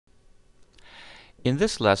In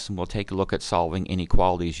this lesson, we'll take a look at solving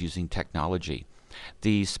inequalities using technology.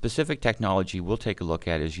 The specific technology we'll take a look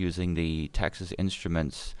at is using the Texas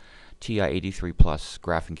Instruments TI-83 Plus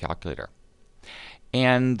graphing calculator.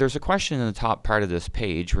 And there's a question in the top part of this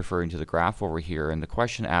page referring to the graph over here, and the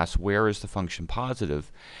question asks where is the function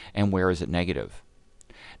positive and where is it negative?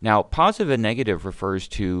 Now, positive and negative refers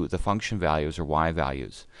to the function values or y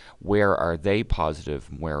values. Where are they positive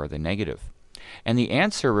and where are they negative? And the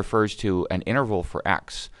answer refers to an interval for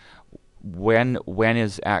x. When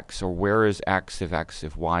is x, or where is x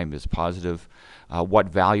if y is positive? What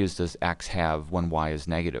values does x have when y is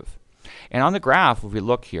negative? And on the graph, if we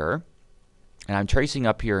look here, and I'm tracing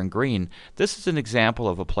up here in green, this is an example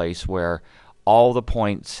of a place where all the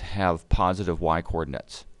points have positive y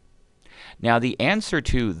coordinates. Now, the answer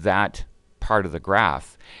to that part of the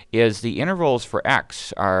graph is the intervals for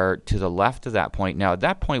x are to the left of that point. Now, at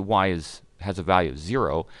that point, y has a value of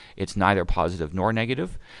 0. It's neither positive nor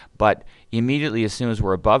negative, but immediately as soon as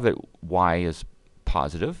we're above it, y is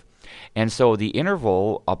positive. And so the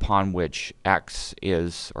interval upon which x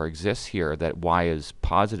is or exists here, that y is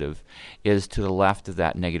positive, is to the left of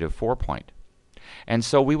that -4 point. And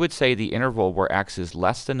so we would say the interval where x is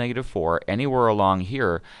less than -4, anywhere along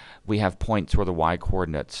here, we have points where the y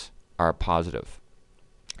coordinates are positive.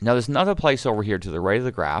 Now there's another place over here to the right of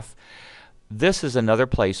the graph. This is another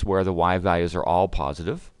place where the y values are all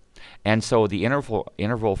positive. And so the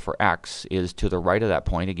interval for x is to the right of that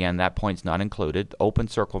point. Again, that point's not included. Open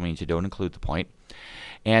circle means you don't include the point.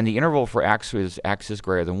 And the interval for x is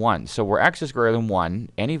greater than 1. So where x is greater than 1,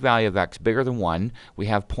 any value of x bigger than 1, we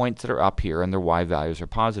have points that are up here and their y values are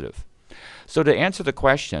positive. So to answer the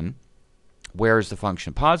question, where is the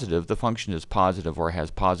function positive? The function is positive or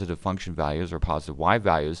has positive function values or positive y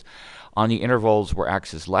values on the intervals where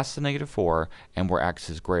x is less than -4 and where x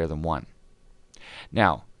is greater than 1.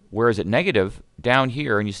 Now, where is it negative? Down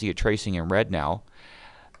here, and you see it tracing in red now,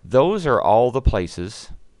 those are all the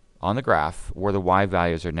places on the graph where the y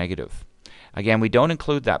values are negative. Again, we don't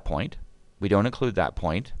include that point. We don't include that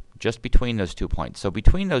point, just between those 2 points. So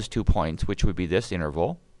between those 2 points, which would be this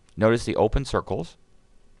interval, notice the open circles.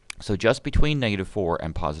 So just between -4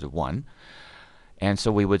 and +1. And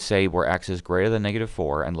so we would say where x is greater than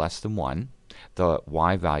 -4 and less than 1, the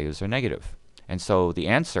y values are negative. And so the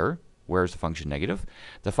answer, where is the function negative?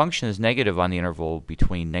 The function is negative on the interval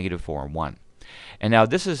between -4 and 1. And now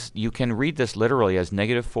this is, you can read this literally as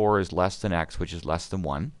 -4 is less than x, which is less than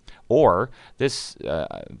 1. Or this,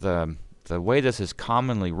 the way this is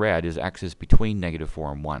commonly read is x is between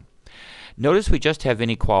 -4 and 1. Notice we just have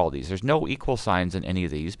inequalities. There's no equal signs in any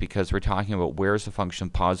of these because we're talking about where is the function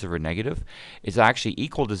positive or negative. It's actually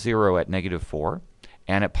equal to 0 at -4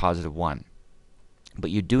 and at +1.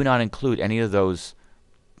 But you do not include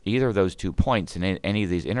either of those 2 points in any of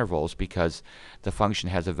these intervals because the function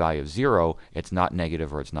has a value of 0. It's not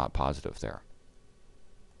negative or it's not positive there.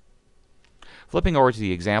 Flipping over to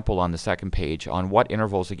the example on the second page, on what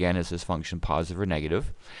intervals again is this function positive or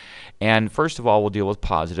negative? And first of all, we'll deal with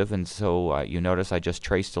positive, and so you notice I just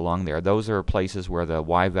traced along there. Those are places where the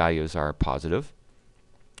y values are positive.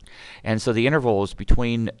 And so the interval is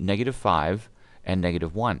between -5 and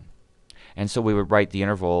 -1. And so we would write the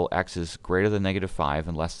interval x is greater than -5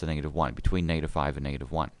 and less than -1, between -5 and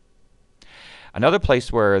 -1. Another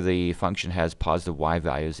place where the function has positive y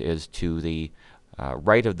values is to the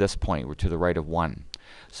right of this point, or to the right of 1.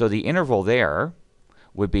 So the interval there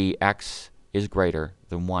would be x is greater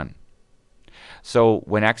than 1. So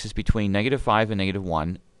when x is between -5 and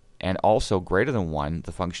 -1 and also greater than 1,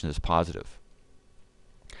 the function is positive.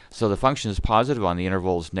 So the function is positive on the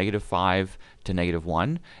intervals -5 to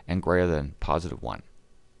 -1 and greater than +1.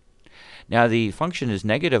 Now the function is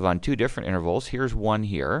negative on 2 different intervals. Here's one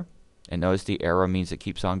here, and notice the arrow means it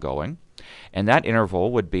keeps on going. And that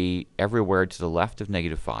interval would be everywhere to the left of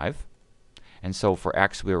 -5. And so for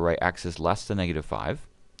x, we will write x is less than -5.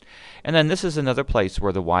 And then this is another place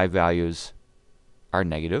where the y values are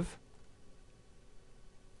negative.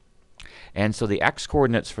 And so the x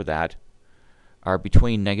coordinates for that are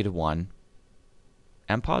between -1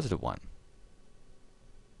 and +1.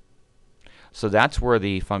 So that's where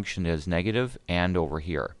the function is negative and over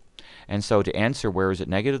here. And so to answer where is it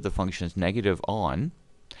negative, the function is negative on,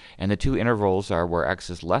 and the 2 intervals are where x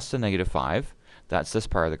is less than -5, that's this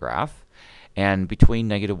part of the graph, and between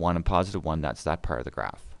 -1 and +1, that's that part of the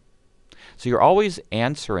graph. So you're always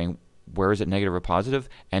answering where is it negative or positive,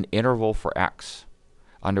 an interval for x,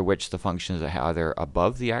 under which the function is either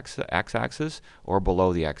above the x-axis or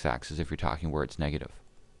below the x-axis if you're talking where it's negative.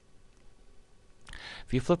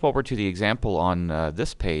 If you flip over to the example on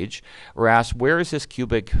this page, we're asked where is this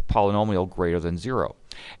cubic polynomial greater than 0?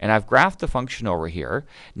 And I've graphed the function over here.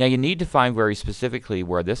 Now you need to find very specifically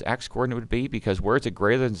where this x-coordinate would be, because where it's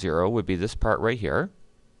greater than 0 would be this part right here,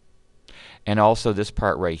 and also this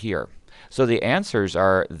part right here. So the answers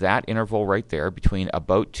are that interval right there between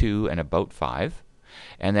about 2 and about 5,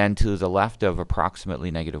 and then to the left of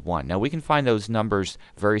approximately -1. Now we can find those numbers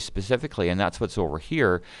very specifically, and that's what's over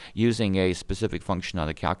here using a specific function on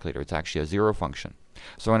the calculator. It's actually a 0 function.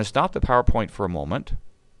 So I'm going to stop the PowerPoint for a moment,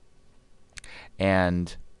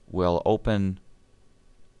 and we'll open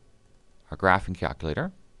our graphing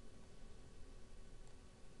calculator.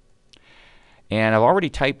 And I've already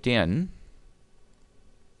typed in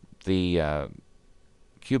the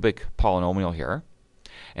cubic polynomial here.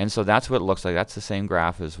 And so that's what it looks like. That's the same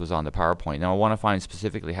graph as was on the PowerPoint. Now I want to find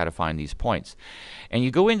specifically how to find these points. And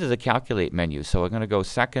you go into the calculate menu. So I'm going to go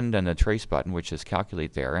second and the trace button, which is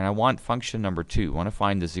calculate there. And I want function number 2. I want to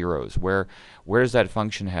find the zeros. Where does that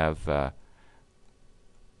function have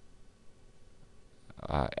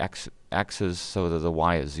x's so that the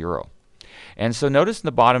y is 0? And so notice in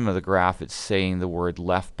the bottom of the graph it's saying the word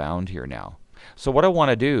left bound here now. So what I want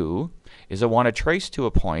to do is I want to trace to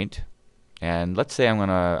a point, and let's say I'm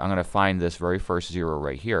gonna find this very first 0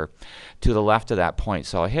 right here to the left of that point.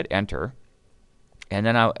 So I hit enter, and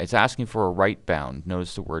then it's asking for a right bound.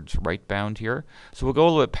 Notice the words right bound here. So we'll go a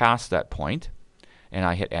little bit past that point, and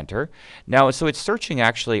I hit enter. Now, so it's searching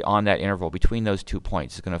actually on that interval between those 2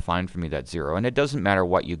 points. It's going to find for me that 0, and it doesn't matter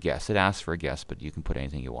what you guess. It asks for a guess, but you can put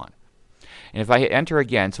anything you want. And if I hit enter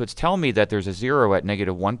again, so it's telling me that there's a 0 at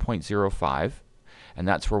 -1.05, and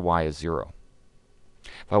that's where y is 0.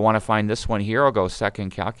 If I want to find this one here, I'll go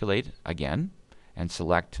second calculate again and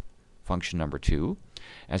select function number 2.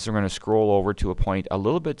 And so we're going to scroll over to a point a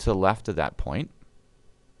little bit to the left of that point.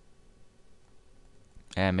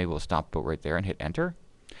 And maybe we'll stop about right there and hit enter.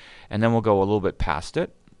 And then we'll go a little bit past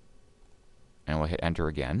it, and we'll hit enter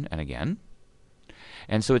again and again.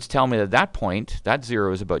 And so it's telling me that that point, that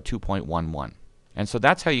 0, is about 2.11. And so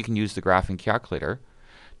that's how you can use the graphing calculator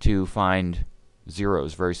to find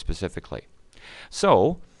zeros very specifically.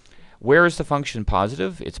 So where is the function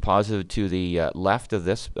positive? It's positive to the left of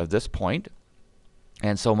this point.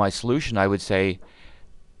 And so my solution, I would say,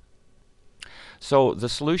 so the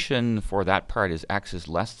solution for that part is x is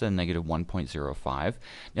less than -1.05.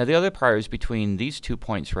 Now the other part is between these 2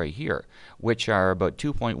 points right here, which are about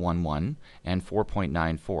 2.11 and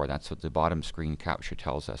 4.94. That's what the bottom screen capture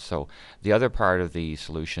tells us. So the other part of the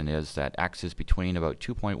solution is that x is between about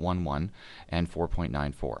 2.11 and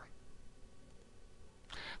 4.94.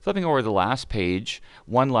 Flipping over to the last page,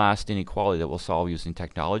 one last inequality that we'll solve using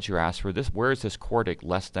technology. We're asked for this: where is this quartic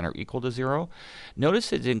less than or equal to 0?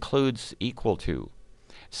 Notice it includes equal to.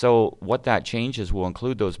 So what that changes will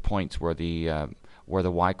include those points where the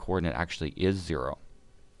y-coordinate actually is 0.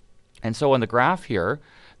 And so on the graph here,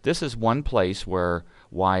 this is one place where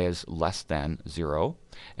y is less than 0.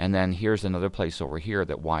 And then here's another place over here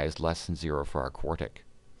that y is less than 0 for our quartic.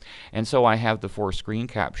 And so I have the 4 screen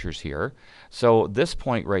captures here. So this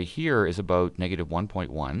point right here is about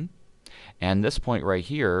 -1.1, and this point right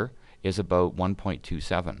here is about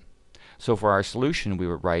 1.27. So for our solution, we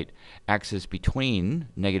would write x is between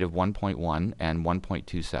 -1.1 and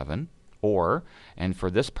 1.27, or, and for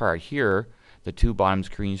this part here, the 2 bottom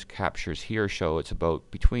screen captures here show it's about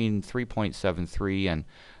between 3.73 and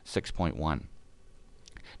 6.1.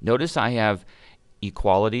 Notice I have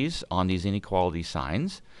equalities on these inequality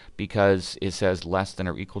signs because it says less than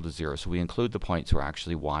or equal to 0. So we include the points where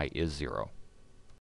actually y is 0.